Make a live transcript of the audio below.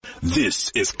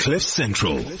This is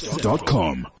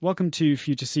CliffCentral.com. Welcome to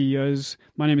Future CEOs.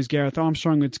 My name is Gareth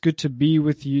Armstrong. It's good to be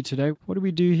with you today. What do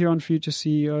we do here on Future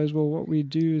CEOs? Well, what we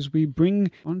do is we bring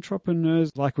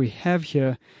entrepreneurs like we have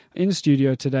here in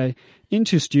studio today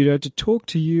into studio to talk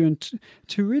to you and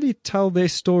to really tell their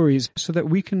stories so that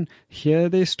we can hear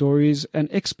their stories and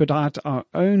expedite our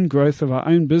own growth of our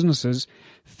own businesses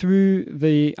through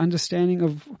the understanding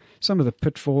of some of the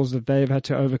pitfalls that they've had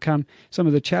to overcome, some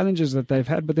of the challenges that they've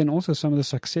had, but then also some of the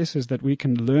successes that we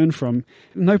can learn from.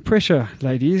 No pressure,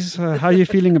 ladies. How are you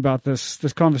feeling about this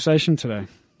conversation today?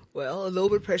 Well, a little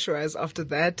bit pressurized after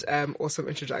that awesome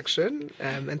introduction,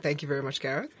 and thank you very much,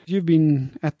 Gareth. You've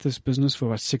been at this business for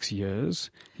about 6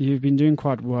 years. You've been doing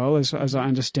quite well, as I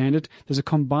understand it. There's a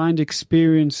combined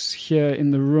experience here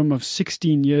in the room of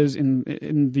 16 years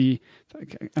in the.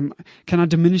 Can I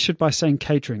diminish it by saying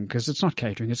catering? Because it's not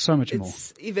catering; it's so much more.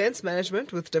 It's events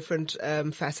management with different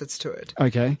facets to it.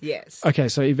 Okay. Yes. Okay,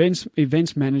 so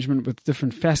events management with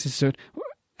different facets to it.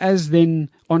 As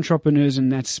then entrepreneurs in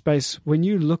that space, when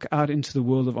you look out into the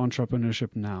world of entrepreneurship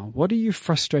now, what are you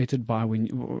frustrated by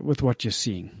with what you're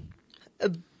seeing? A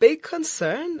big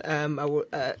concern,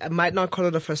 I might not call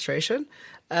it a frustration,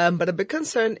 but a big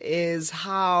concern is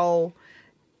how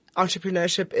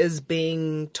entrepreneurship is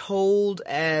being told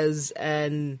as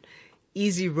an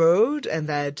easy road and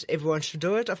that everyone should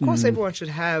do it. Of course, everyone should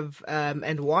have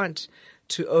and want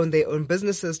to own their own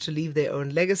businesses, to leave their own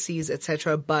legacies,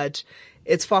 etc., but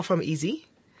it's far from easy.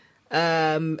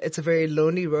 It's a very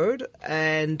lonely road,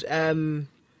 and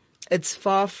it's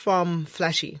far from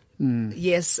flashy.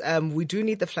 Yes, we do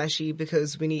need the flashy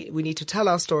because we need to tell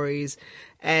our stories,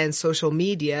 and social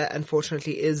media,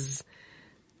 unfortunately, is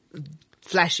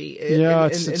flashy.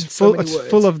 It's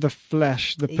full of the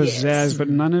flash, the pizzazz, yes, but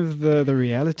none of the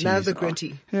reality. None of the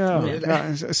gritty.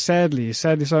 Sadly.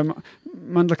 So,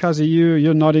 Mandlakazi,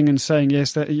 you're nodding and saying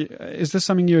yes. Is this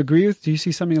something you agree with? Do you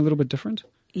see something a little bit different?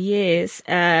 Yes.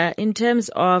 In terms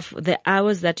of the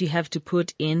hours that you have to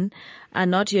put in are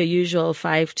not your usual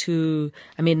 9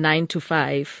 to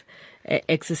 5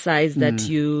 exercise that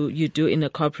you do in a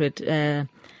corporate.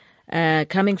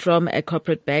 Coming from a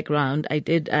corporate background, I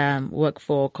did work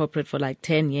for corporate for like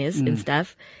 10 years and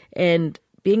stuff. And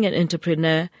being an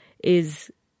entrepreneur is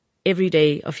every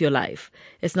day of your life.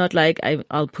 It's not like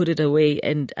I'll put it away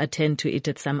and attend to it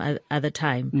at some other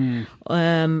time.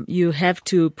 You have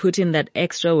to put in that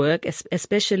extra work,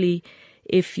 especially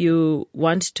if you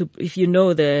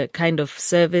know the kind of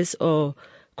service or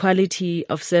quality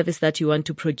of service that you want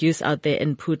to produce out there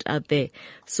and put out there.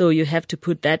 So you have to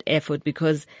put that effort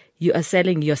because you are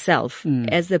selling yourself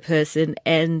as the person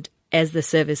and as the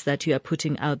service that you are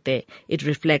putting out there. It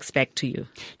reflects back to you.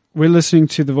 We're listening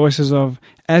to the voices of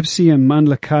Absi and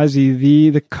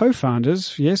Mandlakazi, the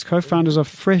co-founders of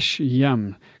Fresh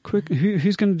Yum. Quick,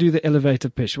 who's going to do the elevator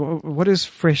pitch? What is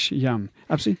Fresh Yum?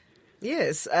 Absi?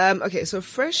 Yes. Okay. So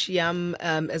Fresh Yum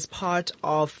is part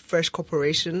of Fresh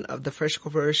Corporation, of the Fresh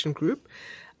Corporation Group.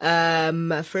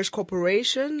 Fresh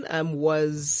Corporation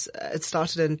it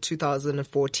started in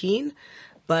 2014.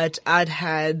 But I'd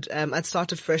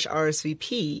started Fresh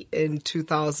RSVP in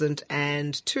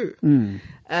 2002,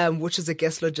 which is a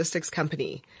guest logistics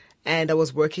company. And I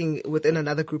was working within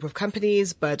another group of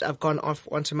companies, but I've gone off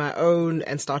onto my own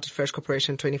and started Fresh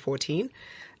Corporation in 2014.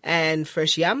 And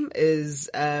Fresh Yum is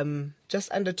just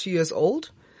under 2 years old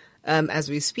as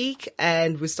we speak.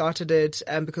 And we started it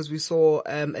because we saw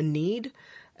a need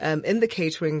in the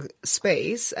catering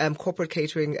space, corporate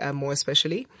catering more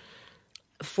especially,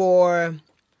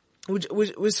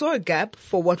 we saw a gap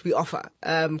for what we offer,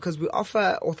 because we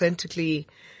offer authentically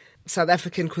South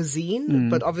African cuisine,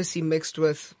 but obviously mixed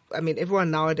with, everyone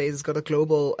nowadays has got a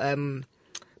global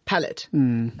palate.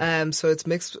 So it's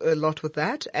mixed a lot with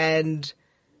that. And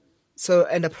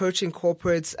approaching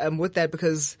corporates with that,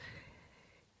 because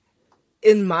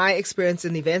in my experience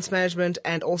in events management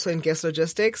and also in guest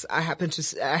logistics, I had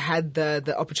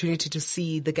the opportunity to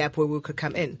see the gap where we could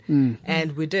come in.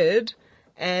 And we did.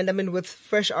 And with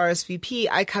Fresh RSVP,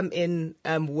 I come in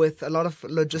with a lot of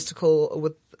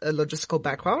logistical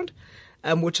background,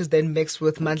 which is then mixed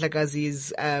with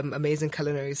Mandlakazi's amazing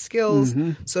culinary skills.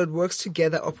 So it works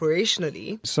together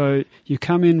operationally. So you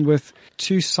come in with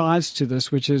two sides to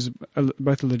this, which is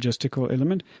both a logistical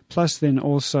element, plus then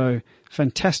also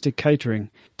fantastic catering.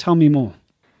 Tell me more.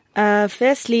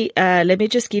 Firstly, let me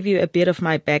just give you a bit of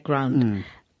my background.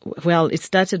 Well, it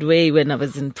started way when I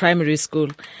was in primary school.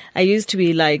 I used to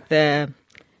be like the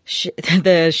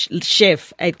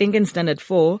chef. I think in standard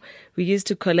 4, we used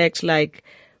to collect like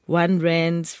 1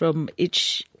 rand from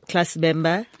each class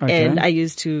member, and I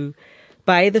used to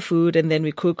buy the food, and then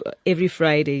we cook every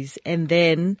Fridays. And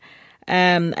then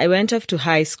I went off to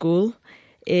high school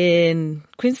in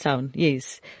Queenstown.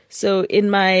 Yes. So in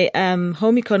my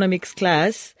home economics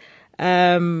class,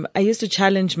 I used to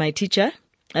challenge my teacher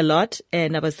a lot,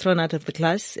 and I was thrown out of the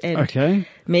class and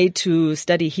made to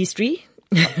study history,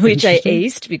 which I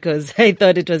aced because I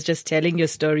thought it was just telling your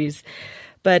stories.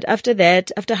 But after that,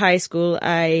 after high school,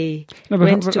 I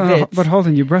went to Wits. But hold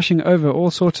on, you're brushing over all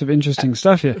sorts of interesting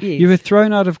stuff here. Yes. You were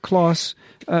thrown out of class.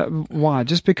 Why?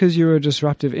 Just because you were a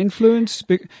disruptive influence?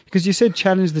 Because you said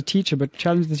challenge the teacher, but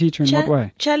challenge the teacher in what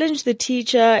way? Challenge the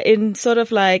teacher in sort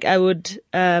of like I would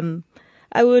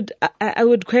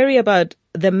query about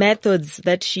the methods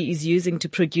that she is using to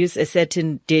produce a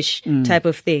certain dish type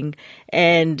of thing,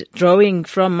 and drawing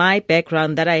from my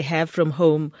background that I have from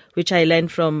home, which I learned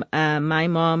from my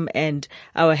mom and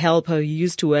our helper who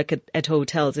used to work at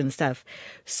hotels and stuff.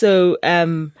 So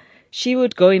she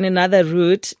would go in another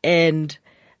route, and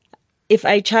if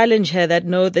I challenge her that,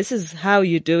 no, this is how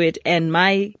you do it, and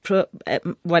my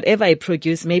whatever I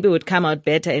produce maybe would come out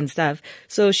better and stuff.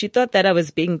 So she thought that I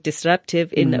was being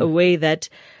disruptive in a way that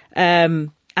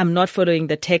I'm not following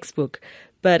the textbook.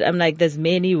 But I'm like, there's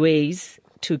many ways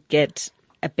to get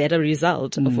a better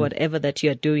result of whatever that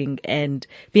you're doing, and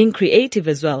being creative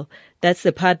as well. That's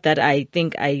the part that I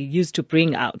think I used to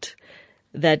bring out,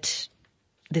 that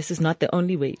this is not the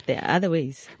only way. There are other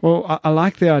ways. Well, I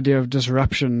like the idea of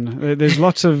disruption. There's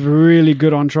lots of really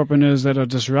good entrepreneurs that are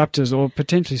disruptors or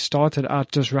potentially started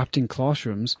out disrupting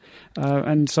classrooms.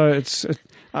 And so it's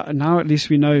now at least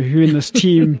we know who in this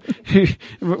team,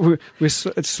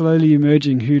 it's slowly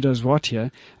emerging who does what here.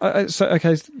 So,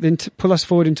 okay, then pull us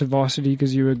forward into varsity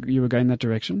because you were going that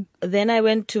direction. Then I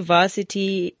went to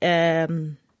varsity.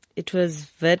 It was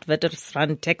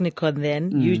Witwatersrand Technikon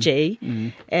then,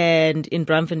 UJ, and in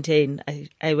Braamfontein.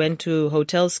 I went to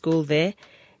hotel school there,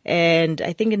 and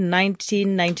I think in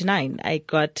 1999 I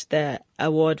got the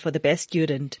award for the best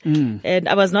student, and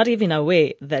I was not even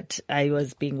aware that I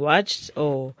was being watched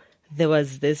or there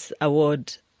was this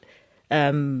award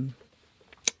in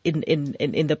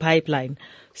the pipeline.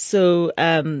 So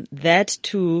that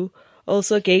too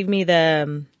also gave me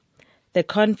the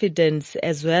confidence,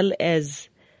 as well as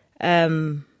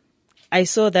I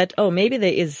saw that, maybe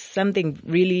there is something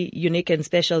really unique and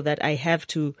special that I have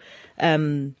to,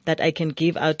 that I can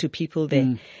give out to people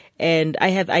there. And I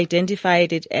have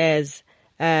identified it as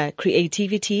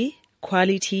creativity,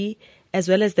 quality, as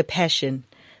well as the passion.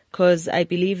 Because I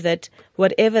believe that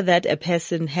whatever that a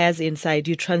person has inside,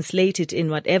 you translate it in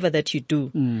whatever that you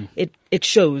do. It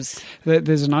shows.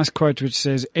 There's a nice quote which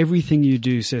says, everything you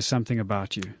do says something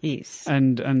about you. Yes.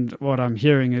 And what I'm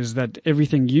hearing is that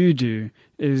everything you do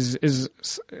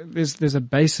there's a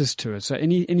basis to it. So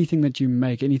anything that you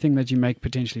make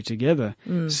potentially together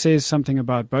says something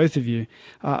about both of you.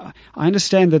 I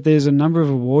understand that there's a number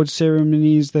of award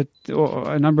ceremonies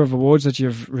or a number of awards that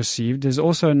you've received. There's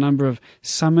also a number of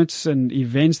summits and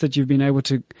events that you've been able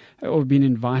to or been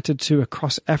invited to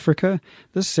across Africa.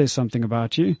 This says something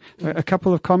about you. A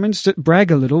couple of comments. Brag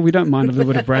a little. We don't mind a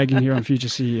little bit of bragging here on Future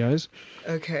CEOs.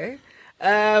 Okay.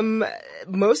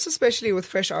 Most especially with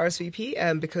Fresh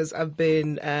RSVP, because I've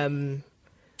been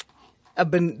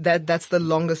that's the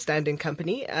longest standing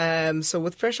company. So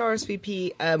with Fresh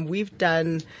RSVP,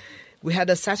 we had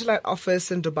a satellite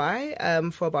office in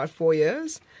Dubai, for about 4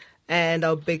 years. And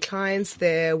our big clients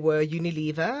there were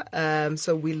Unilever.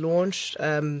 So we launched,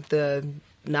 the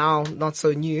now not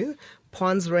so new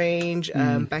Pons range,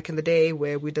 back in the day,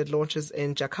 where we did launches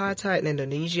in Jakarta in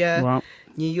Indonesia,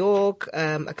 New York,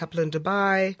 a couple in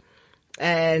Dubai,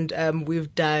 and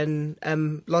we've done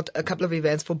a couple of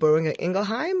events for Boehringer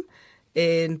Ingelheim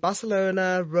in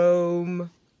Barcelona, Rome,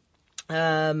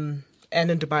 and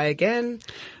in Dubai again.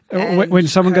 When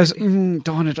someone goes,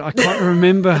 darn it, I can't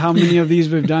remember how many of these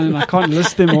we've done and I can't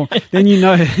list them all, then you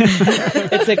know.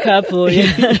 It's a couple,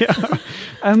 yeah.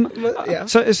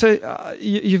 So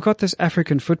you've got this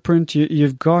African footprint.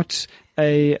 You've got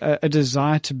a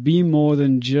desire to be more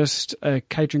than just a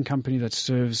catering company that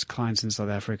serves clients in South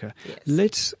Africa. Yes.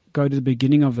 Let's go to the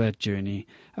beginning of that journey.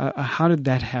 How did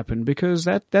that happen? Because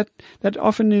that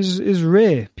often is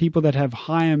rare. People that have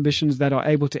high ambitions that are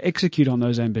able to execute on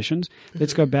those ambitions.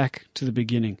 Let's go back to the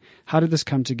beginning. How did this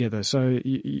come together? So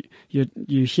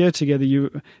you're here together.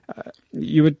 You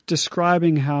were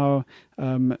describing how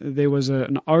there was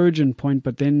an origin point,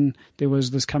 but then there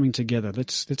was this coming together.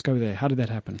 Let's go there. How did that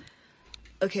happen?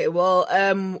 Okay, well,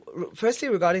 firstly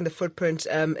regarding the footprint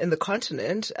in the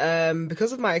continent,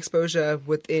 because of my exposure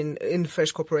in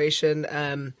Fresh Corporation,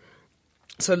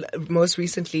 so most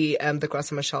recently the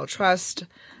Graça Machel Trust,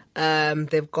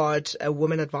 They've got a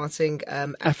Women Advancing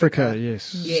Africa,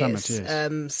 yes. Yes, Summit,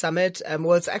 yes. Summit.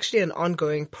 Well, it's actually an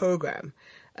ongoing program.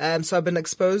 So I've been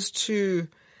exposed to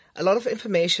a lot of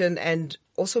information and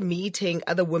also meeting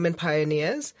other women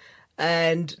pioneers.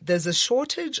 And there's a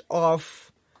shortage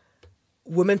of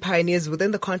women pioneers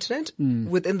within the continent,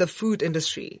 within the food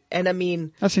industry. And I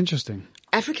mean, That's interesting.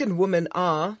 African women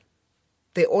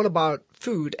they're all about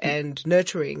food and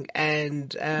nurturing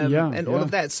and all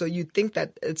of that. So you'd think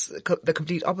that it's the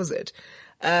complete opposite.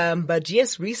 But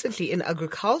yes, recently in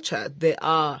agriculture,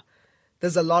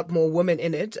 there's a lot more women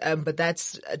in it. But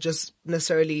that's just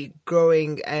necessarily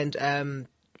growing and,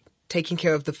 taking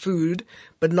care of the food,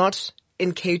 but not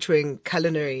in catering,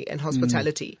 culinary and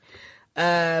hospitality.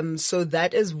 So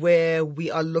that is where we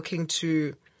are looking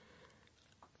to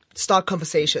start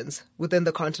conversations within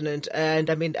the continent. And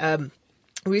I mean,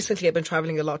 recently I've been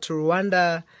traveling a lot to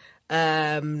Rwanda,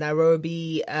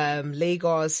 Nairobi,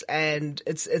 Lagos, and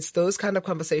it's those kind of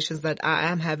conversations that I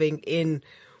am having in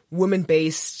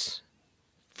women-based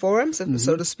forums,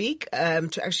 so to speak,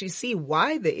 to actually see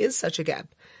why there is such a gap.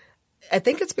 I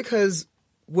think it's because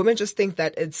women just think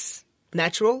that it's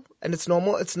natural and it's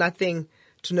normal. It's nothing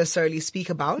to necessarily speak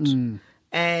about.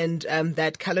 And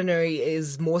that culinary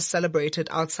is more celebrated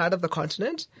outside of the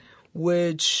continent,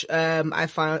 which I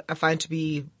find to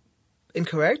be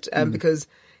incorrect, because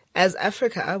as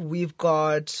Africa, we've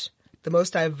got the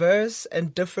most diverse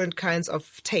and different kinds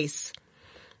of tastes,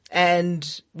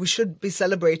 and we should be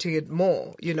celebrating it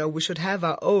more. You know, we should have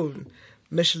our own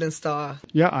Michelin star.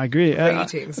 Yeah, I agree.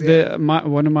 ratings.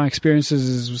 One of my experiences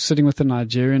is sitting with a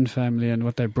Nigerian family, and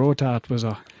what they brought out was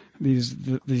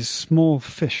these small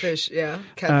fish.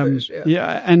 Catfish,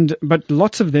 But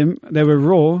lots of them, they were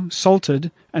raw,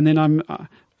 salted, and then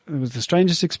it was the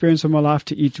strangest experience of my life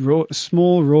to eat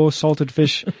small, raw, salted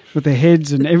fish with the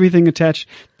heads and everything attached.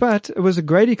 But it was a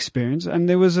great experience, and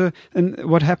and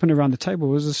what happened around the table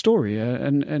was a story,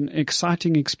 an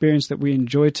exciting experience that we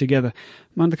enjoyed together.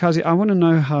 Mandakazi, I want to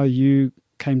know how you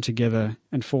came together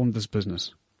and formed this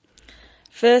business.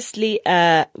 Firstly,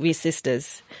 we're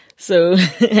sisters. So,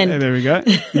 there we go.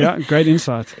 Yeah, great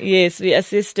insight. Yes, we are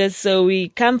sisters. So we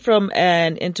come from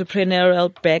an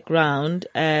entrepreneurial background.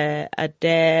 A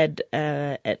dad,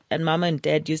 and mama and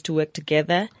dad used to work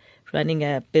together, running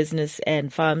a business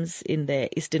and farms in the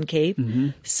Eastern Cape.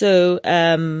 So,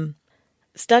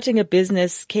 starting a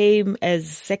business came as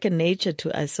second nature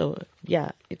to us. So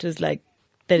yeah, it was like,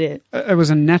 it was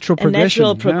a natural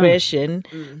progression.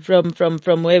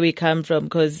 From where we come from,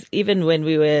 because even when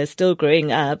we were still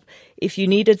growing up, if you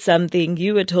needed something,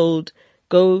 you were told,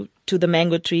 go to the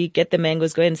mango tree, get the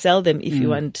mangoes, go and sell them if you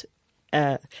want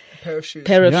a pair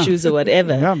of shoes or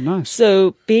whatever. Yeah, nice.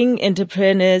 So being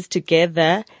entrepreneurs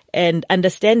together and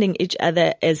understanding each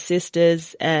other as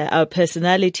sisters, our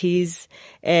personalities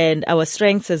and our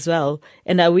strengths as well,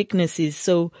 and our weaknesses.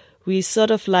 So we sort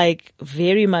of like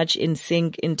very much in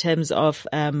sync in terms of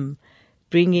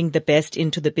bringing the best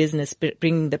into the business,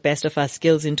 bringing the best of our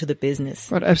skills into the business.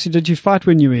 But absolutely, did you fight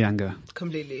when you were younger?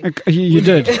 Completely. You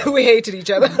did? We hated each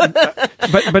other.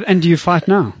 And do you fight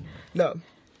now? No.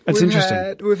 That's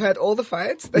interesting. We've had all the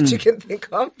fights that you can think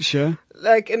of. Sure.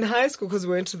 Like in high school, because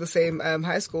we went to the same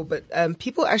high school, but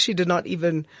people actually did not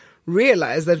even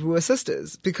realize that we were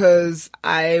sisters, because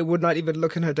I would not even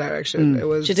look in her direction. It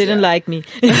was, she didn't like me.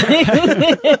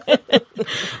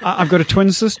 I've got a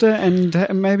twin sister,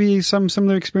 and maybe some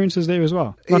similar experiences there as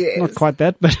well. Not quite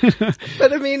that, but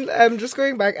but I mean, just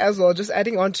going back as well, just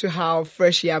adding on to how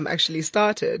Fresh Yam actually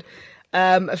started.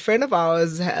 A friend of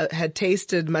ours had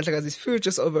tasted Mandlakazi's food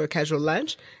just over a casual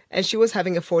lunch, and she was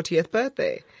having a 40th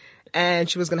birthday, and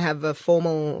she was going to have a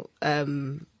formal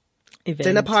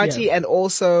dinner party and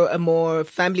also a more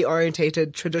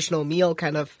family-orientated traditional meal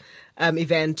kind of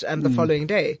event the following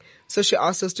day. So she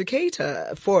asked us to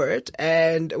cater for it,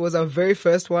 and it was our very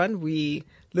first one. We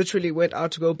literally went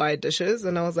out to go buy dishes,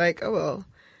 and I was like, oh, well,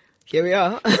 here we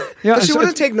are. Yeah, she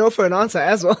wouldn't take no for an answer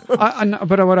as well.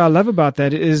 But what I love about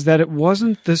that is that it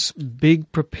wasn't this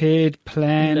big prepared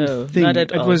planned thing. Not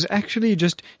at all. It was actually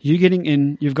just you getting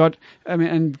in. You've got,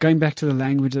 and going back to the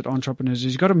language that entrepreneurs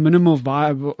use, you've got a minimum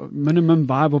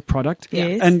viable product.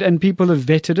 Yes. And people have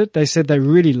vetted it. They said they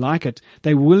really like it.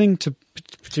 They're willing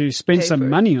to spend some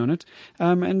money on it.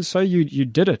 And so you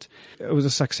did it. It was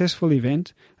a successful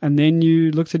event. And then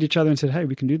you looked at each other and said, hey,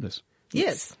 we can do this.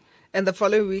 Yes. And the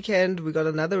following weekend, we got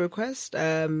another request.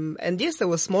 And yes, there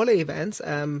were smaller events,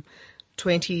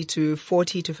 20 to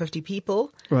 40 to 50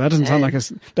 people. Well, that doesn't sound like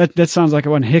that sounds like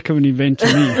one heck of an event to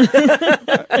me.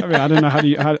 I mean, I don't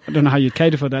know how you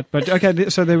cater for that, but okay.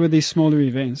 So there were these smaller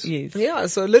events. Yes. Yeah,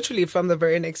 so literally from the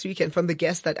very next weekend, from the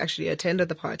guests that actually attended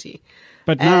the party.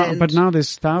 But now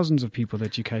there's thousands of people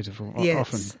that you cater for Yes.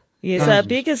 often. Yes, our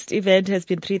biggest event has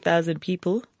been 3,000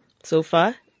 people so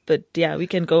far. But yeah, we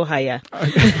can go higher.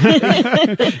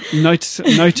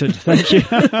 Noted. Thank you.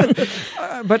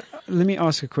 But let me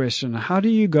ask a question. How do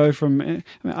you go from,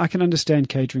 I can understand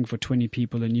catering for 20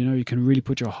 people and, you can really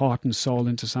put your heart and soul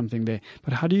into something there.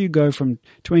 But how do you go from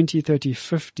 20, 30,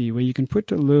 50, where you can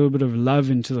put a little bit of love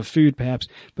into the food perhaps,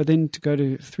 but then to go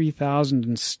to 3,000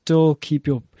 and still keep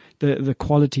the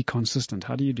quality consistent?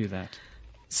 How do you do that?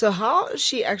 So how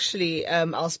she actually,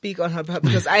 I'll speak on her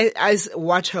because I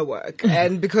watch her work,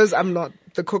 and because I'm not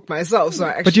the cook myself, so I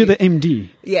actually. But you're the MD.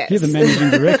 Yes. You're the managing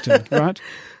director, right?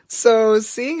 So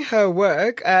seeing her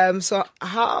work,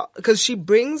 because she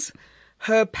brings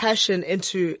her passion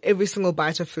into every single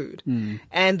bite of food,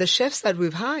 and the chefs that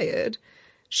we've hired,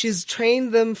 she's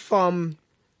trained them from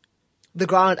the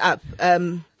ground up.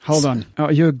 Hold on. Oh,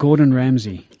 you're Gordon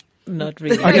Ramsay. Not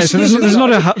really. Okay, so there's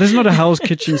not a Hell's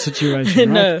Kitchen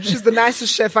situation, right? No. She's the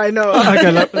nicest chef I know.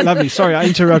 Okay, lovely. Sorry, I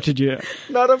interrupted you.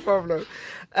 Not a problem.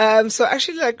 So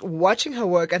actually like watching her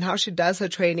work and how she does her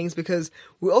trainings, because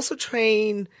we also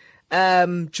train,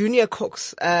 junior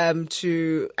cooks,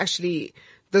 to actually,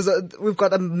 we've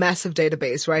got a massive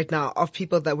database right now of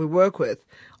people that we work with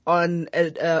on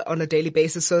a daily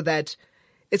basis, so that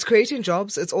it's creating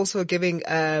jobs. It's also giving,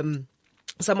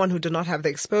 someone who did not have the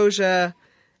exposure,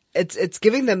 it's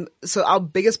giving them, so our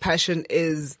biggest passion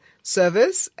is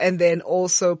service and then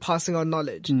also passing on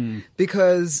knowledge.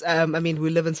 Because, we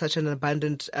live in such an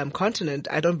abundant, continent.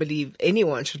 I don't believe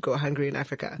anyone should go hungry in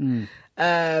Africa.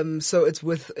 So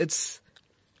it's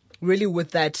really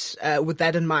with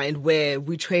that in mind, where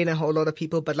we train a whole lot of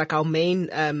people, but like our main,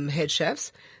 head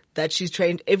chefs that she's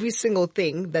trained, every single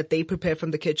thing that they prepare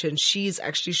from the kitchen, she's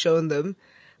actually shown them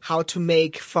how to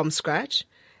make from scratch.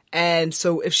 And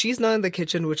so if she's not in the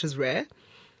kitchen, which is rare,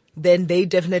 then they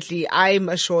definitely, I'm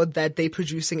assured that they're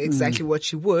producing exactly what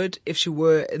she would if she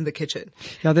were in the kitchen.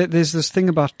 Yeah, there's this thing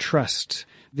about trust.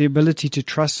 The ability to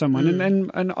trust someone.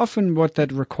 And often what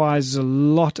that requires is a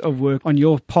lot of work on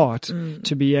your part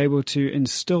to be able to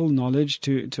instill knowledge,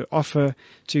 to offer,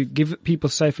 to give people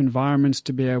safe environments,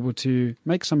 to be able to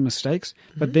make some mistakes,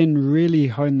 but then really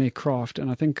hone their craft.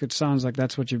 And I think it sounds like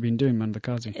that's what you've been doing,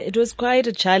 Mandakazi. It was quite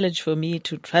a challenge for me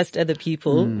to trust other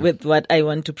people with what I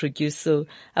want to produce. So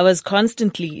I was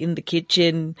constantly in the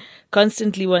kitchen,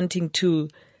 constantly wanting to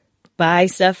buy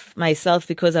stuff myself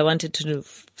because I wanted to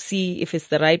see if it's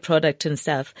the right product and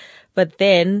stuff. But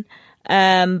then,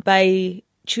 by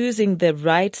choosing the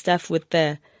right stuff with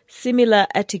the similar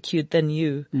attitude than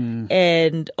you,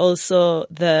 and also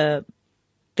they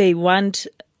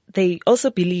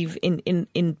also believe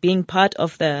in being part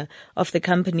of the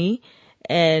company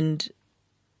and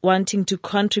wanting to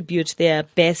contribute their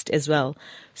best as well.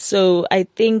 So I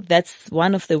think that's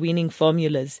one of the winning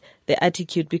formulas, the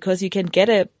attitude, because you can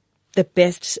get the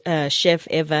best chef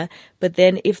ever, but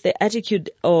then if the attitude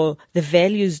or the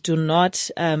values do not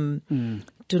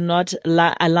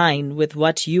align with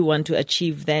what you want to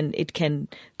achieve, then it can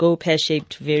go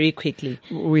pear-shaped very quickly.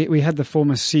 We had the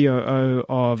former COO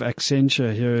of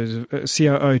Accenture here, as a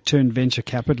COO turned venture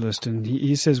capitalist, and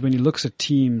he says when he looks at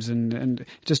teams and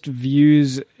just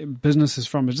views businesses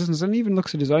from a distance, and even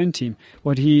looks at his own team,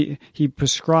 what he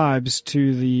prescribes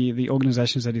to the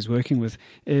organizations that he's working with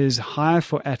is hire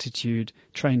for attitude,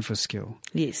 train for skill.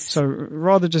 Yes. So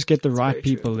rather just get the right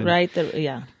people in. Right,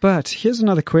 yeah. But here's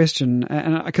another question,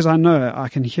 and because I know I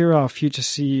can hear our future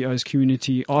CEOs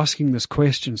community asking this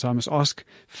question, so I must ask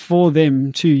for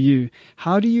them to you.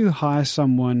 How do you hire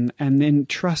someone and then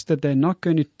trust that they're not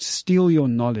going to steal your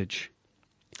knowledge,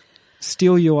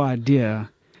 steal your idea?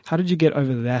 How did you get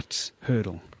over that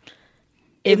hurdle?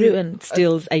 Everyone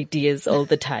steals ideas all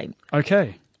the time.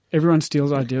 Okay. Everyone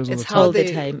steals ideas all the time. All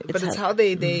the time. It's how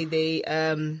they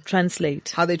translate.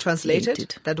 How they translate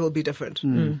it, that will be different.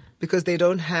 Because they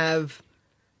don't have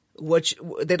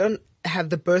they don't have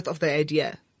the birth of the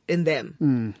idea in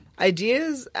them.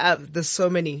 Ideas, there's so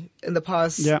many in the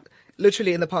past. Yeah.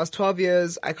 Literally in the past 12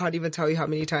 years, I can't even tell you how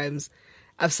many times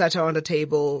I've sat around a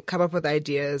table, come up with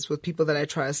ideas with people that I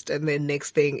trust, and then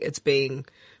next thing it's being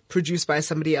produced by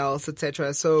somebody else,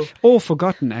 etc. So or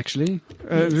forgotten, actually,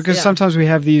 because sometimes we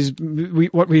have these.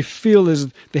 What we feel is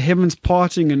the heavens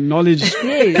parting and knowledge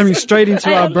coming straight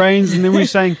into our brains, and then we're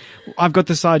saying, I've got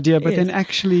this idea, but Yes. then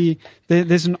actually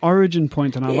there's an origin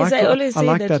point, and Yes, I always say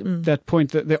like that, that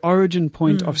point, that the origin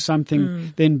point of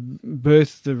something then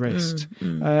birth the rest.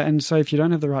 And so if you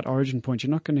don't have the right origin point,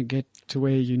 you're not going to get to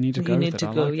where you need to go. You need with to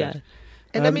it. I go, like yeah. that.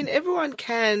 And I mean, everyone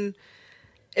can,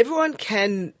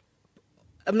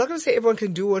 I'm not going to say everyone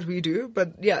can do what we do,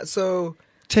 but yeah, so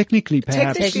Technically,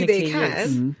 perhaps. technically they Technically,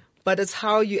 can, yes. but it's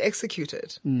how you execute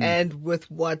it and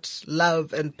with what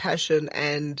love and passion,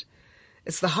 and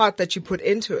it's the heart that you put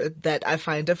into it that I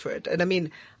find different. And I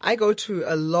mean, I go to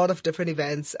a lot of different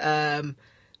events,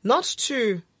 not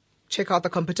to check out the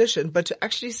competition, but to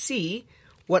actually see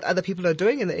what other people are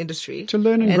doing in the industry, To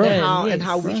learn and grow. and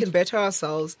how we Right. can better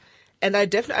ourselves. And I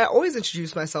always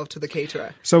introduce myself to the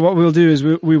caterer. So what we'll do is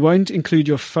we won't include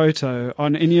your photo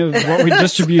on any of what we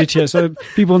distribute here, so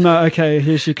people know, okay,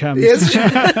 here she comes. Yes,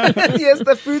 yes,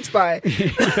 the food spy.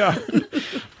 Yeah.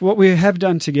 What we have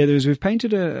done together is we've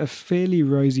painted a fairly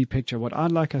rosy picture. What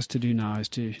I'd like us to do now is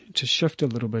to shift a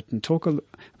little bit and talk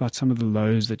about some of the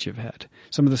lows that you've had,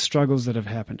 some of the struggles that have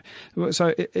happened.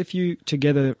 So if you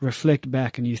together reflect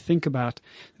back and you think about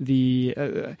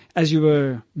as you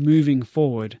were moving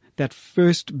forward, that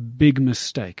first big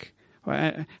mistake.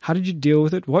 How did you deal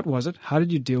with it? What was it? How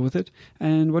did you deal with it?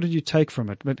 And what did you take from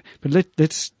it? But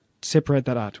let's separate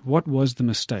that out. What was the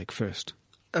mistake first?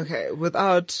 Okay,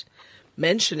 without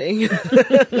mentioning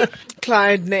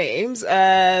client names,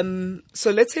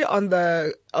 so let's say on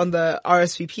the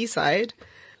RSVP side,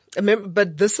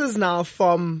 but this is now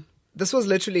this was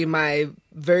literally my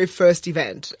very first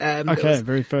event. Okay,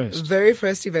 very first. Very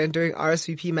first event doing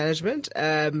RSVP management.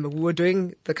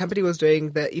 The company was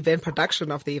doing the event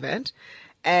production of the event.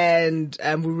 And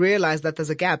we realized that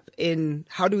there's a gap in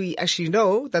how do we actually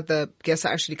know that the guests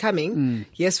are actually coming.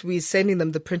 Yes, we're sending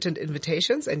them the printed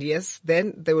invitations, and yes,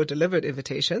 then they were delivered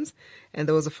invitations, and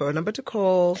there was a phone number to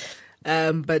call,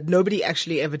 but nobody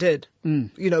actually ever did.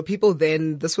 You know, people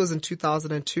then, this was in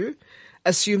 2002,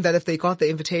 assumed that if they got the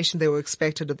invitation, they were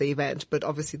expected at the event, but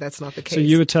obviously that's not the case. So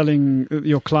you were telling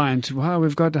your client, wow,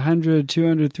 we've got 100,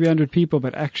 200, 300 people,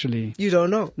 but actually... You don't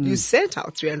know. You sent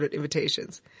out 300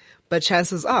 invitations, but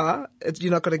chances are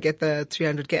you're not going to get the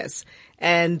 300 guests.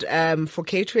 And for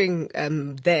catering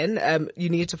then, you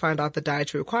need to find out the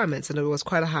dietary requirements, and it was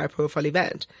quite a high-profile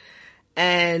event.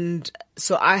 And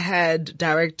so I had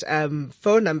direct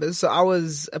phone numbers. So I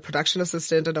was a production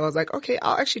assistant, and I was like, okay,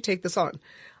 I'll actually take this on.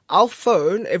 I'll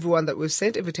phone everyone that we've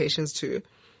sent invitations to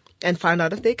and find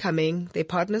out if they're coming, their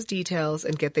partner's details,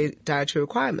 and get their dietary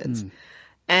requirements.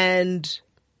 And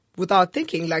without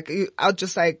thinking, I'll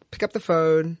just pick up the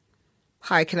phone.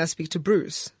 Hi, can I speak to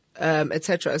Bruce?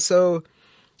 Etc. So,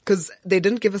 cause they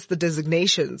didn't give us the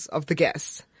designations of the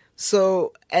guests.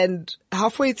 So, and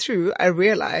halfway through, I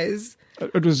realized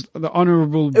it was the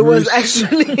Honourable Bruce. it was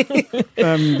actually,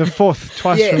 the fourth,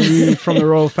 twice Yes. removed from the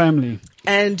royal family.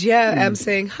 and I'm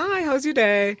saying, hi, how's your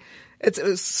day? It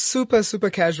was super, super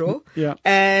casual. Yeah.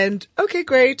 And okay,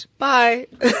 great. Bye.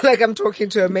 Like I'm talking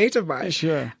to a mate of mine.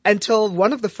 Sure. Until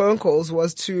one of the phone calls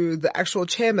was to the actual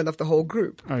chairman of the whole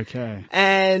group. Okay.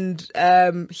 And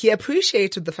he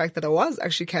appreciated the fact that I was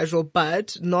actually casual,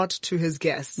 but not to his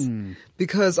guests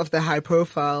because of the high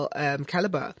profile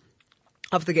caliber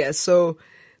of the guests. So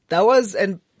that was,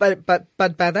 but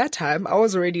by that time I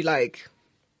was already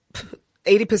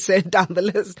 80% down the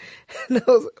list. And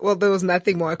there was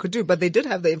nothing more I could do, but they did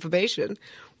have the information,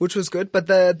 which was good. But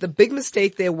the big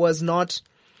mistake there was not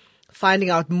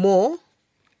finding out more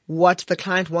what the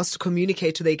client wants to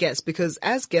communicate to their guests, because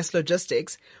as guest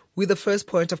logistics, we're the first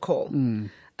point of call.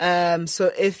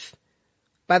 So if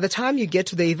by the time you get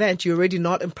to the event, you're already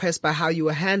not impressed by how you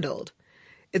were handled,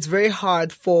 it's very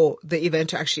hard for the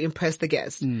event to actually impress the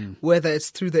guest, whether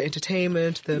it's through the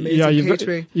entertainment, the amazing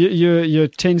catering. You're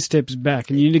 10 steps back,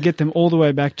 and you need to get them all the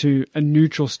way back to a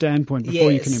neutral standpoint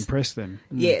before you can Yes. impress them.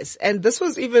 Yes. And this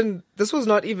was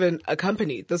not even a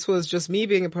company. This was just me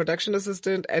being a production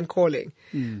assistant and calling.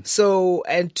 So,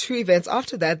 and 2 events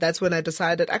after that, that's when I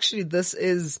decided actually there's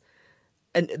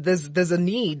a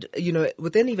need,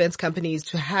 within events companies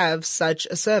to have such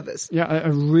a service. Yeah,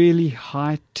 a really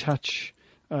high touch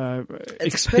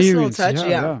It's a personal experience. touch,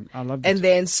 yeah. I love And it.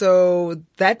 then, so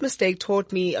that mistake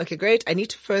taught me, okay, great. I need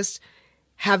to first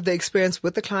have the experience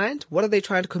with the client. What are they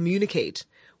trying to communicate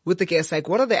with the guests?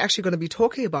 What are they actually going to be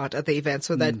talking about at the event,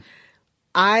 so that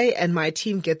I and my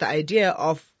team get the idea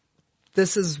of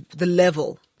this is the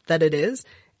level that it is,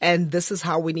 and this is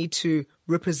how we need to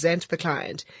represent the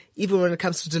client. Even when it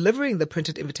comes to delivering the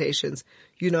printed invitations,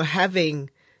 having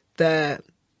the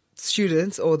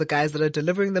students or the guys that are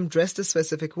delivering them dressed a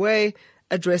specific way,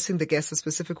 addressing the guests a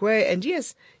specific way. And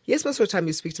yes, most of the time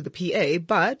you speak to the PA,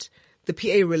 but the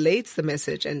PA relates the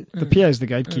message, and The PA is the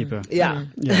gatekeeper. yeah.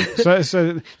 Yeah.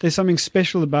 So there's something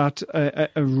special about a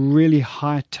really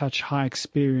high touch, high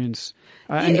experience.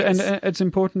 Yes. And it's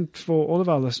important for all of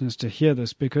our listeners to hear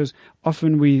this, because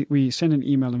often we send an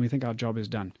email and we think our job is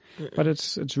done, but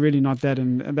it's really not that.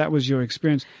 And that was your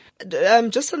experience.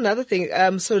 Just another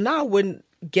thing. So now when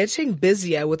getting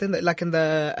busier within in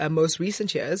the most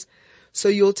recent years, so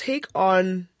you'll take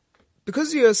on,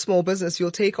 because you're a small business,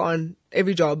 you'll take on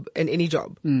every job and any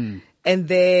job. And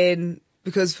then,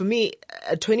 because for me,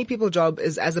 a 20 people job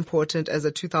is as important as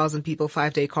a 2,000 people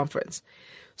 5-day conference.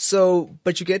 So,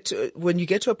 but when you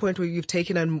get to a point where you've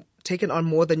taken on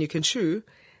more than you can chew,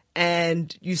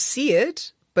 and you see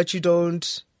it, but you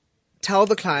don't tell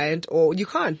the client, or you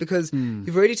can't, because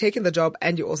you've already taken the job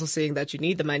and you're also saying that you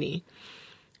need the money.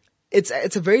 It's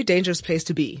a very dangerous place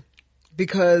to be,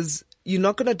 because you're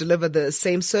not going to deliver the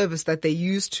same service that they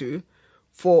used to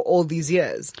for all these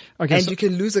years. Okay, and you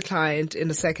can lose a client in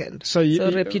a second. So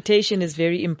reputation is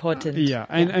very important.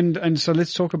 And so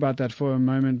let's talk about that for a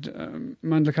moment.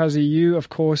 Mandlakazi, you of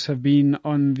course have been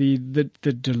on the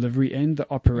delivery end, the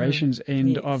operations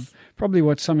end of probably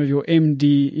what some of your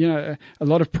MD, a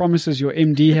lot of promises your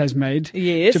MD has made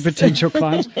to potential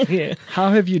clients.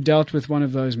 How have you dealt with one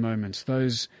of those moments?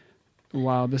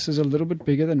 Wow, this is a little bit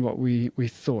bigger than what we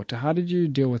thought. How did you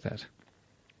deal with that?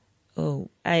 Oh,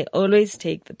 I always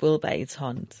take the bull by its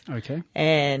horns. Okay.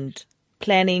 And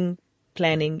planning,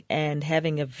 and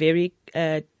having a very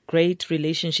great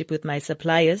relationship with my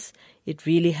suppliers, it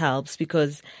really helps,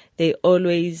 because they're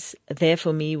always there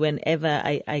for me whenever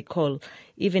I call.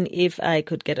 Even if I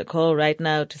could get a call right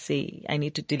now to say I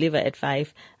need to deliver at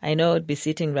 5, I know I'd be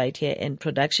sitting right here and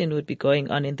production would be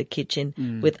going on in the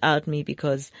kitchen without me,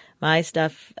 because my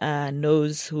staff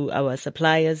knows who our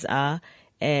suppliers are,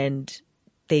 and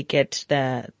they get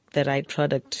the right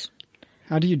product.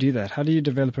 How do you do that? How do you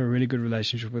develop a really good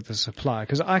relationship with the supplier?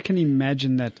 Because I can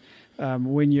imagine that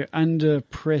when you're under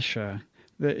pressure,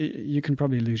 you can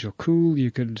probably lose your cool.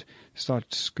 You could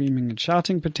start screaming and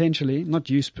shouting potentially. Not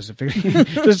you specifically,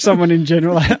 just someone in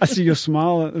general. I see your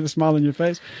smile, the smile on your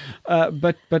face.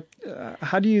 But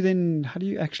how do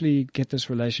you actually get this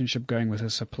relationship going with a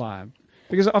supplier?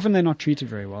 Because often they're not treated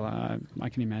very well. I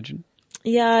can imagine.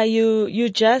 Yeah, you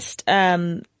just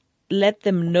let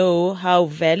them know how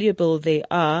valuable they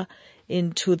are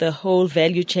into the whole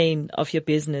value chain of your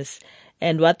business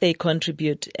and what they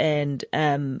contribute, and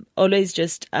always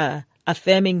just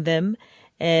affirming them,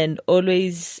 and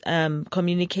always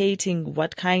communicating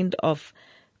what kind of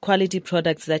quality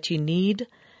products that you need,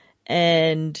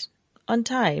 and on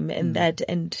time, and that,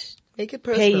 and make it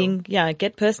personal.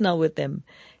 Get personal with them,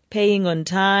 paying on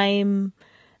time.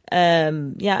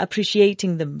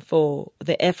 Appreciating them for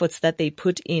the efforts that they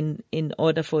put in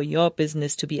order for your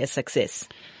business to be a success.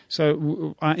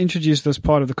 So I introduced this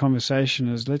part of the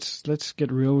conversation as let's get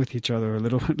real with each other a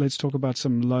little bit. Let's talk about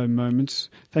some low moments.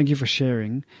 Thank you for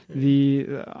sharing.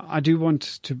 I do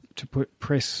want to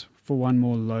press for one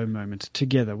more low moment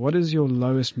together. What has your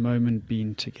lowest moment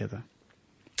been together?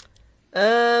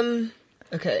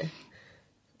 Okay.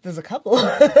 There's a couple.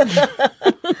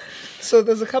 So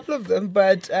there's a couple of them,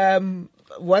 but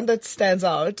one that stands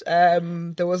out,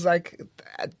 there was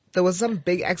some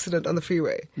big accident on the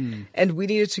freeway, and we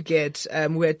needed to get,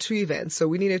 we had 2 events, so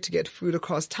we needed to get food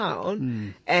across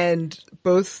town, and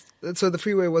so the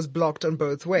freeway was blocked on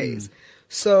both ways.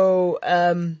 So,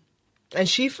 and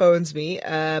she phones me,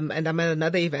 and I'm at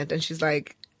another event, and she's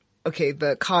like, okay,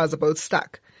 the cars are both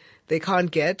stuck. They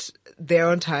can't get there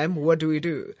on time. What do we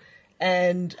do?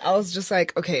 And I was just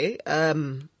like, okay,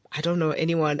 I don't know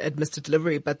anyone at Mr.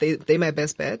 Delivery, but they my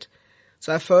best bet.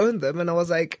 So I phoned them and I was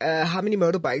like, how many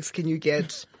motorbikes can you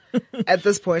get at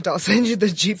this point? I'll send you the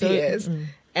GPS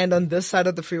and on this side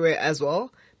of the freeway as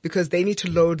well, because they need to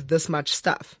load this much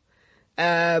stuff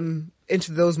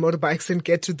into those motorbikes and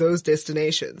get to those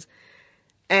destinations.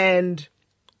 And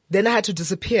then I had to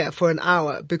disappear for an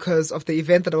hour because of the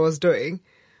event that I was doing,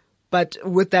 but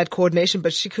with that coordination,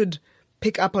 but she could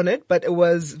pick up on it, but it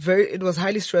was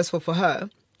highly stressful for her.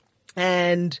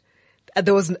 And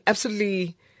there was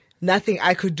absolutely nothing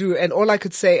I could do. And all I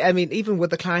could say, I mean, even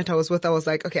with the client I was with, I was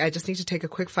like, okay, I just need to take a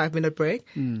quick 5-minute break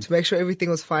to make sure everything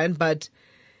was fine. But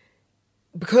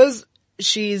because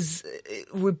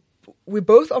we're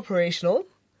both operational,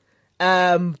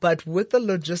 but with the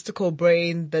logistical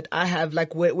brain that I have,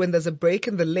 like when there's a break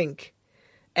in the link,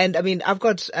 and I mean, I've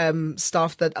got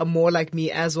staff that are more like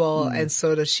me as well, and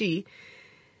so does she.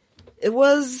 There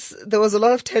was a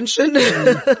lot of tension,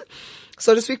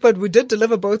 so to speak, but we did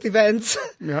deliver both events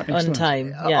on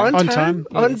time. On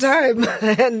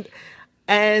time.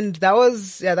 And that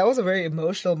was a very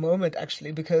emotional moment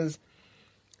actually, because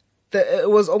it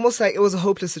was almost like it was a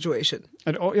hopeless situation.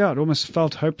 It almost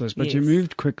felt hopeless, but you Yes.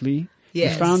 moved quickly.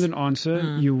 Yes. You found an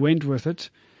answer. You went with it.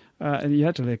 And you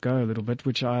had to let go a little bit,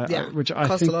 which I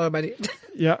cost think a lot of money.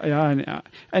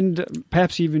 and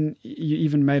perhaps you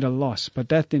even made a loss. But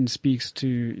that then speaks to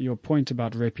your point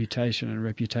about reputation, and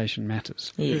reputation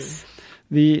matters. Yes.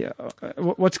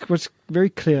 What's very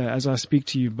clear as I speak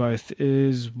to you both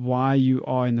is why you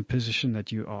are in the position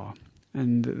that you are,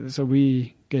 and so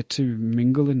we get to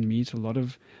mingle and meet a lot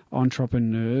of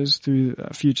entrepreneurs through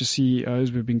Future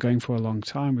CEOs. We've been going for a long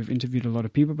time. We've interviewed a lot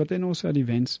of people, but then also at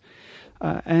events.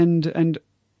 And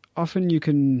often you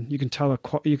can tell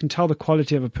the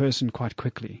quality of a person quite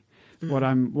quickly. What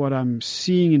I'm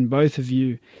seeing in both of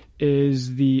you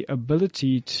is the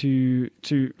ability to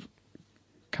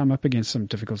come up against some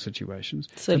difficult situations,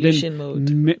 Solution mode.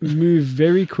 Move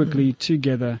very quickly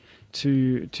together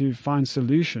to find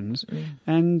solutions,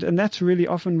 and that's really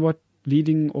often what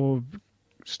leading or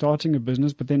starting a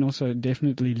business, but then also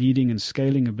definitely leading and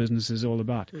scaling a business is all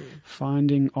about.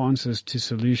 Finding answers to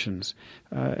solutions.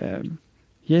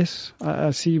 Yes,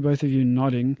 I see both of you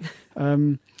nodding.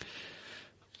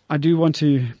 I do want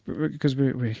to, because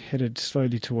we're headed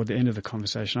slowly toward the end of the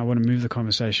conversation, I want to move the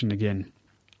conversation again.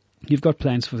 You've got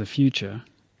plans for the future.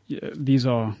 These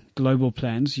are global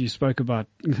plans. You spoke about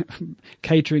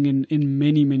catering in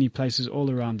many, many places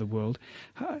all around the world.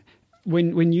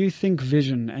 When you think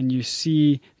vision and you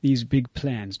see these big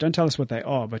plans, don't tell us what they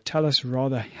are, but tell us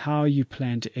rather how you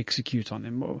plan to execute on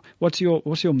them. What's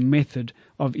your method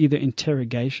of either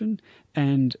interrogation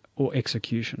or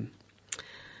execution?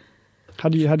 How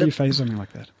do you face something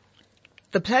like that?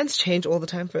 The plans change all the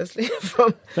time, firstly.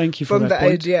 Thank you for from that the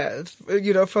point. idea.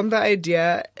 From the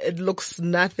idea, it looks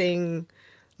nothing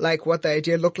like what the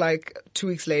idea looked like 2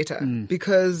 weeks later.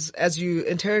 Because as you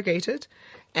interrogate it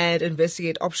and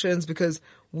investigate options, because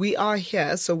we are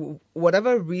here, so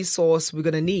whatever resource we're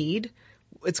going to need,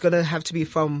 it's going to have to be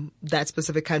from that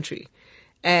specific country.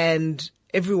 And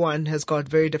everyone has got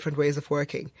very different ways of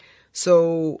working.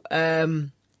 So,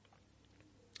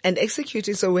 and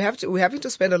executing, so we're having to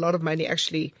spend a lot of money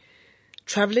actually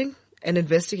traveling and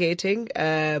investigating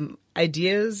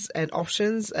ideas and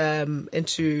options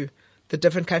into the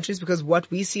different countries, because what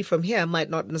we see from here might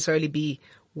not necessarily be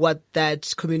what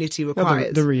that community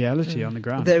requires. The reality on the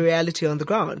ground. The reality on the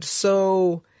ground.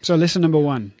 So lesson number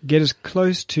one, get as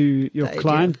close to your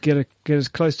client, get as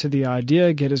close to the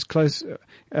idea, get as close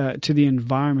to the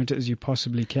environment as you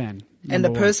possibly can. And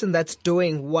the person that's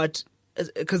doing what,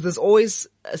 because there's always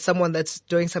someone that's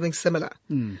doing something similar.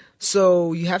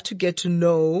 So you have to get to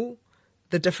know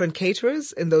the different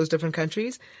caterers in those different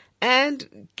countries,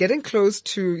 and getting close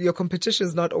to your competition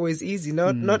is not always easy.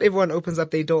 Not everyone opens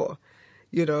up their door,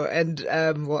 and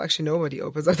well, actually nobody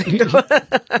opens up their door.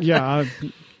 Yeah.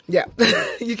 Yeah,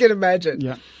 you can imagine.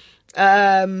 Yeah.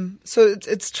 So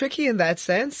it's tricky in that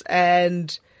sense,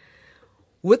 and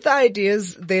with the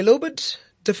ideas, they're a little bit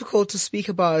difficult to speak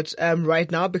about right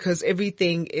now, because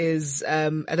everything is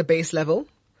at a base level,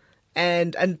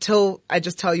 and until I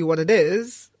just tell you what it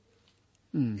is,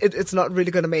 it's not really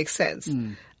going to make sense.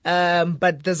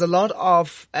 But there's a lot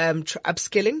of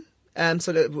upskilling.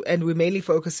 And we're mainly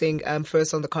focusing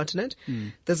first on the continent.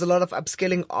 There's a lot of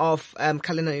upskilling of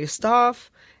culinary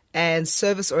staff and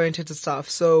service-oriented staff,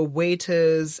 so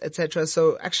waiters, etc.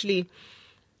 So actually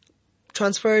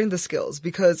transferring the skills,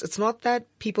 because it's not that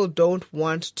people don't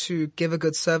want to give a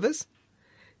good service.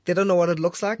 They don't know what it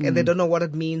looks like, and they don't know what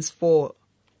it means for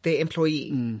their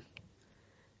employee.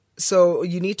 So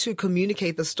you need to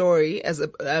communicate the story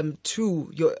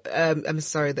to your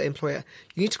the employer.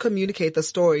 You need to communicate the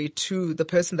story to the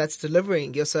person that's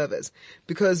delivering your service,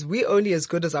 because we're only as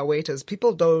good as our waiters.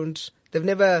 They've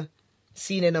never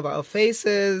seen any of our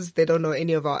faces. They don't know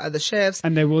any of our other chefs.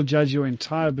 And they will judge your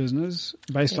entire business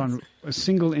based on a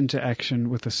single interaction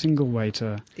with a single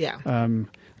waiter. Yeah.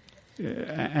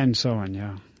 And so on,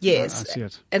 yeah. Yes. I see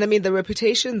it. And I mean, the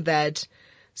reputation that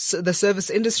the service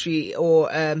industry or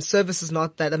service is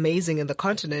not that amazing in the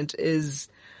continent we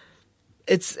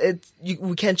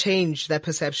can change that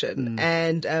perception.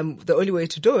 And the only way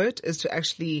to do it is to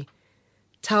actually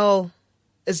train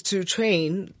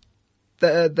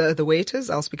the waiters.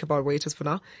 I'll speak about waiters for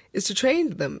now. Is to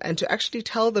train them and to actually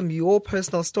tell them your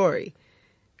personal story,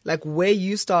 like where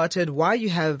you started, why you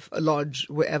have a lodge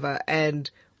wherever,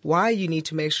 and why you need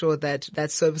to make sure that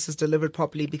that service is delivered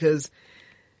properly, because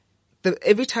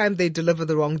every time they deliver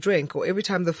the wrong drink or every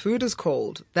time the food is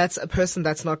cold, that's a person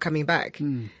that's not coming back.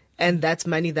 And that's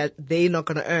money that they're not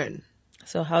going to earn.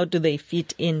 So how do they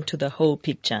fit into the whole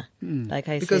picture? Like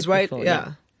I said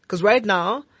before. Because right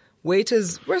now,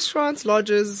 waiters, restaurants,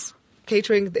 lodges,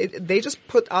 catering, they just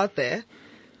put out there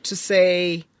to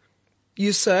say,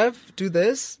 you serve, do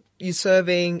this. You're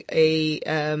serving a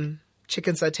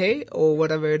chicken satay or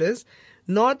whatever it is,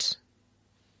 not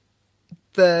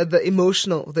the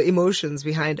emotions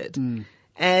behind it.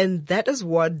 And that is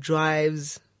what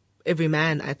drives every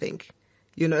man, I think.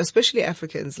 You know, especially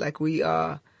Africans, like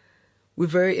we're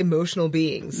very emotional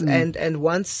beings. And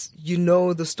once you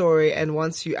know the story and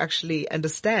once you actually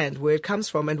understand where it comes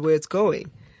from and where it's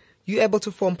going, you're able to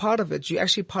form part of it. You're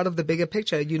actually part of the bigger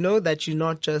picture. You know that you're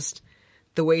not just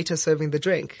the waiter serving the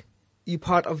drink. You're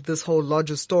part of this whole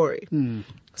larger story.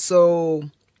 So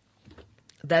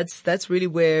that's really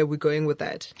where we're going with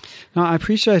that. Now, I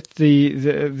appreciate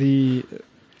the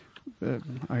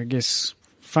I guess,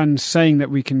 fun saying that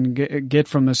we can get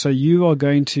from this. So you are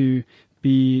going to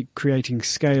be creating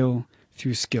scale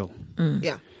through skill.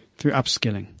 Yeah. Through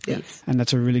upskilling. Yes. And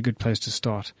that's a really good place to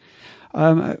start.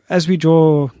 As we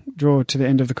draw to the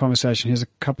end of the conversation, here's a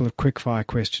couple of quick fire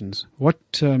questions. What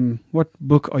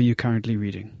book are you currently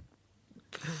reading?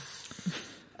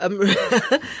 I'm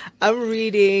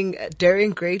reading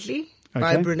Daring Greatly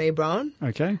by Brené Brown.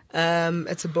 Okay.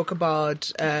 It's a book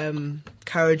about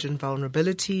courage and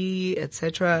vulnerability,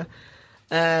 etc.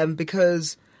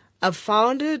 Because I've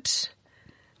found it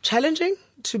challenging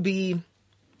to be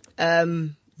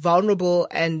vulnerable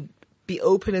and be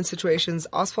open in situations,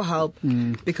 ask for help,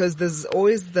 because there's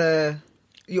always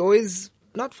you're always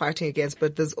not fighting against,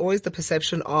 but there's always the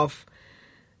perception of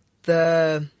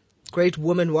the great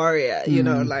woman warrior, you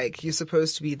know, like you're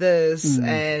supposed to be this,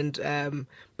 and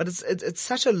but it's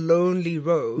such a lonely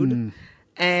road,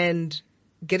 and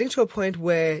getting to a point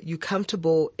where you're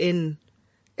comfortable in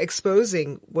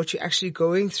exposing what you're actually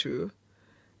going through,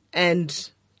 and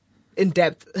in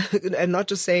depth, and not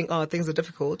just saying, oh, things are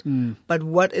difficult, but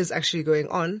what is actually going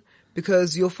on,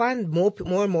 because you'll find more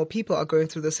and more people are going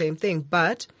through the same thing.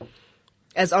 But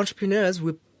as entrepreneurs,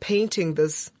 we're painting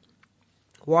this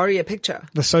warrior picture.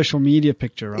 The social media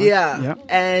picture, right? Yeah.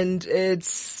 And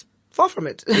it's far from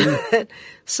it.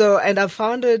 So, and I've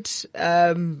found it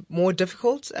more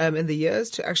difficult in the years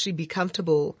to actually be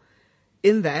comfortable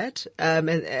in that.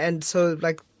 And so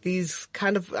like these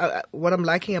kind of, what I'm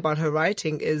liking about her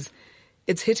writing is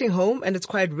it's hitting home and it's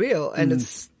quite real, and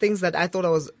it's things that I thought I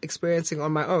was experiencing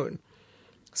on my own.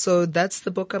 So that's the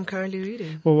book I'm currently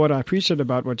reading. Well, what I appreciate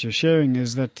about what you're sharing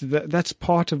is that's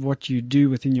part of what you do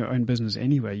within your own business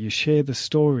anyway. You share the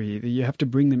story. You have to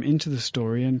bring them into the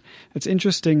story. And it's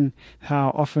interesting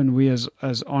how often we as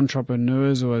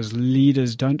entrepreneurs or as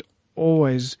leaders don't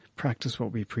always practice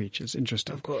what we preach. It's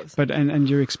interesting. Of course. But and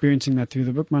you're experiencing that through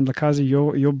the book. Mandlakazi,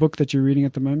 your book that you're reading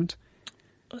at the moment?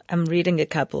 I'm reading a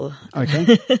couple.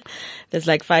 Okay. There's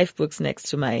like 5 books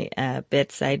next to my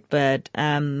bedside, but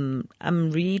I'm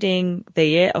reading The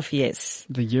Year of Yes.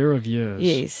 The Year of Years.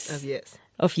 Yes. Of yes.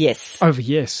 Of yes. Oh,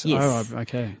 yes. Yes. Oh,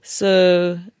 okay.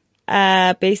 So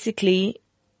basically,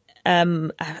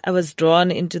 I was drawn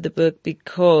into the book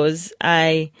because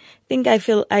I think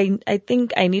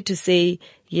I need to say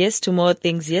yes to more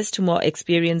things, yes to more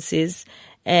experiences.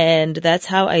 And that's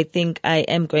how I think I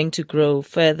am going to grow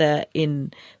further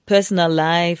in personal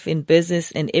life, in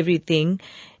business and everything.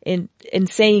 In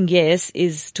saying yes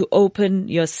is to open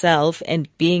yourself and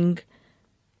being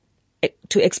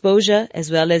to exposure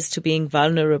as well as to being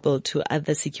vulnerable to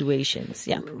other situations.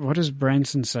 Yeah. What does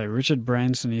Branson say? Richard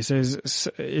Branson, he says,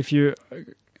 if you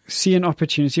see an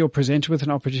opportunity or present with an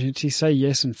opportunity, say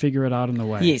yes and figure it out on the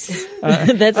way. Yes.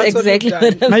 That's exactly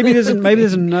what maybe there's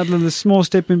another small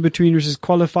step in between which is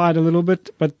qualified a little bit,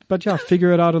 but yeah,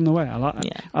 figure it out on the way.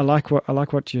 I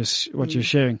like what you're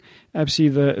sharing.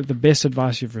 Absolutely the best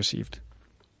advice you've received.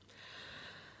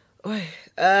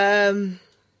 It's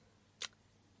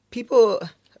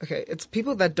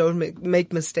people that don't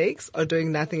make mistakes or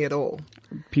doing nothing at all.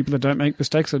 People that don't make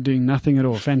mistakes are doing nothing at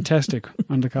all. Fantastic.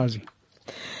 Mandlakazi.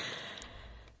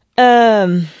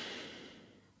 The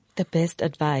best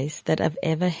advice that I've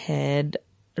ever had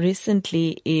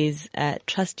recently is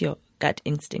trust your gut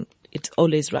instinct. It's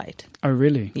always right. Oh,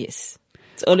 really? Yes.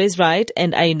 It's always right.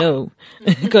 And I know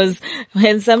because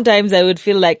when sometimes I would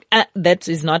feel like, that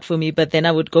is not for me, but then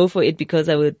I would go for it because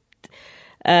I would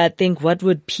think, what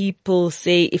would people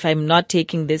say if I'm not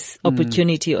taking this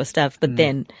opportunity or stuff? But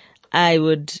then I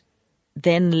would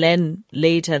then learn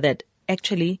later that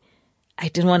actually I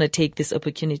didn't want to take this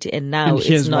opportunity, and now And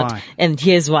here's it's not. why. And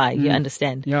here's why. You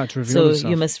understand? Yeah, it revealed So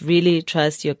itself. you must really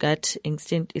trust your gut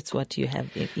instinct. It's what you have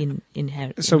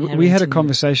inherent. So we had a in you.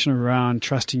 conversation around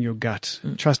trusting your gut,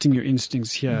 trusting your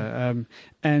instincts here.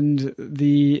 And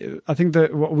I think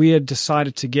that what we had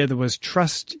decided together was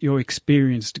trust your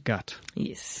experienced gut.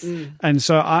 Yes. And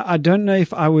so I don't know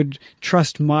if I would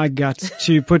trust my gut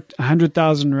to put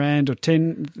 100,000 Rand or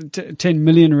 10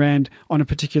 million Rand on a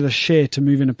particular share to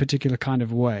move in a particular kind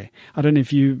of way. I don't know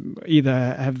if you either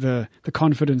have the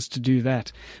confidence to do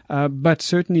that. But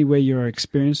certainly where you're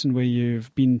experienced and where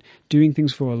you've been doing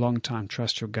things for a long time,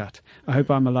 trust your gut. I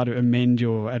hope I'm allowed to amend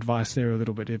your advice there a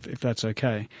little bit, if that's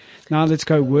okay. Now let's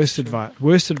go worst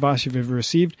advice you've ever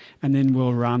received, and then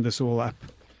we'll round this all up.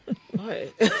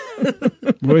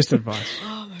 Worst advice.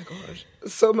 Oh my gosh,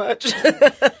 so much.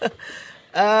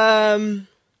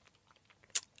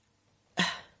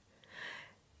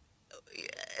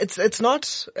 It's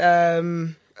not,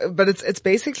 but it's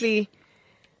basically,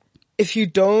 if you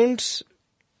don't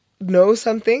know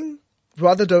something,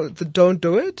 rather don't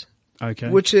do it. Okay.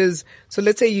 Which is, so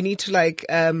let's say you need to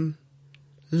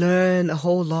learn a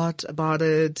whole lot about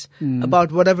it,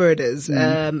 about whatever it is.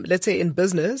 Let's say in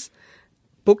business,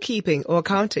 bookkeeping or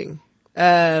accounting.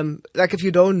 If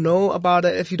you don't know about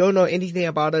it, if you don't know anything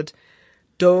about it,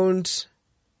 don't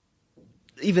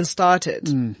even start it.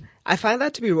 I find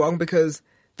that to be wrong, because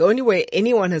the only way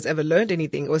anyone has ever learned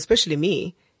anything, or especially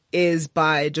me, is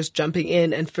by just jumping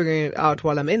in and figuring it out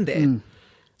while I'm in there.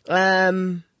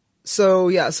 So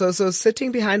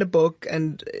sitting behind a book,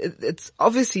 and it's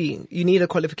obviously you need a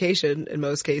qualification in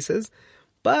most cases,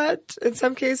 but in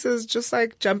some cases just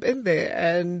jump in there,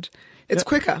 and it's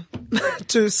quicker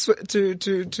to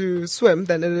swim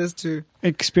than it is to.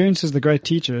 Experience is the great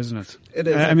teacher, isn't it? It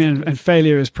is. And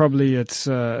failure is probably its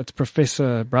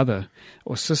professor, brother,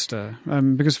 or sister,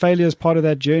 because failure is part of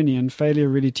that journey, and failure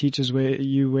really teaches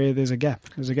where there's a gap.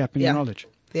 There's a gap in your knowledge.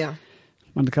 Yeah.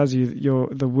 Mandakazi,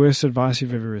 the worst advice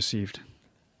you've ever received.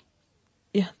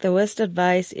 Yeah, the worst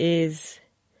advice is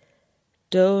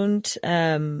don't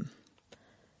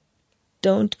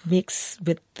mix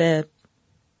with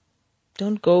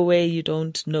don't go where you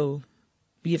don't know.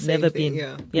 You've Same never thing,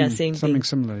 been. yeah. Same Something thing.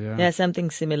 similar, yeah. Yeah,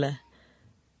 something similar.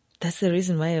 That's the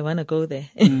reason why I want to go there.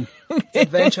 It's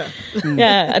adventure.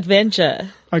 Yeah, adventure.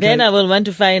 Okay. Then I will want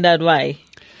to find out why.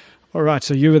 All right,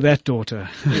 so you were that daughter.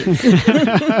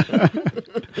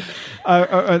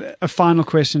 A final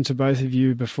question to both of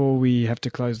you before we have to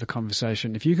close the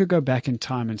conversation. If you could go back in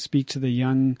time and speak to the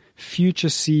young future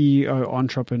CEO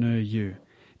entrepreneur you,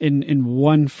 in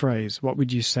one phrase, what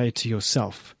would you say to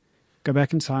yourself? Go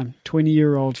back in time,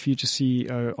 20-year-old future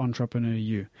CEO entrepreneur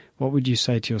you. What would you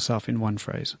say to yourself in one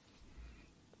phrase?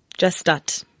 Just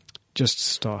start. Just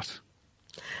start.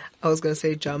 I was going to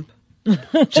say jump.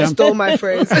 Jump. Stole my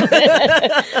phrase.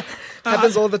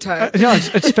 Happens all the time. Yeah,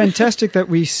 it's fantastic that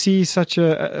we see such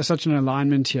an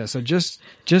alignment here. So just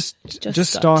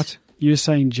start. You're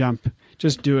saying jump.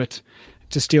 Just do it.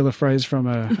 To steal a phrase from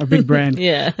a big brand.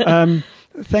 Yeah.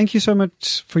 Thank you so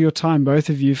much for your time, both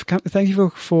of you. Thank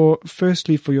you for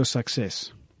firstly for your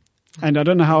success. And I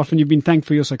don't know how often you've been thanked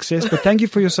for your success, but thank you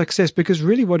for your success, because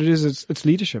really what it is, it's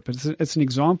leadership. It's an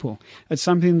example. It's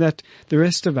something that the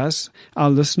rest of us, our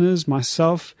listeners,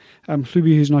 myself,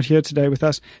 Hlubi, who's not here today with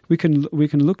us, we can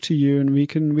look to you and we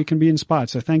can be inspired.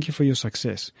 So thank you for your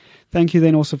success. Thank you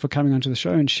then also for coming onto the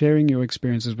show and sharing your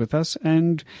experiences with us.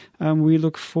 And we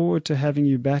look forward to having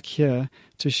you back here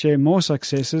to share more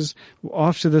successes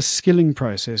after the skilling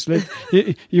process.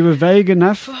 You were vague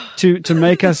enough to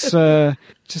make us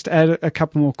just add a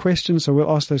couple more questions. So we'll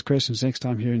ask those questions next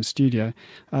time here in studio.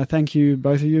 Thank you,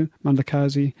 both of you.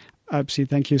 Mandakazi, Absi,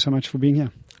 thank you so much for being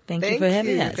here. Thank you for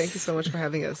having us. Thank you so much for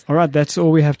having us. All right, that's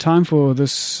all we have time for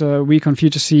this week on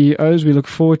Future CEOs. We look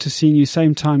forward to seeing you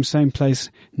same time, same place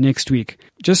next week.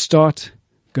 Just start,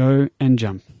 go and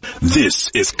jump. This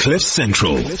is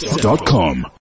CliffCentral.com.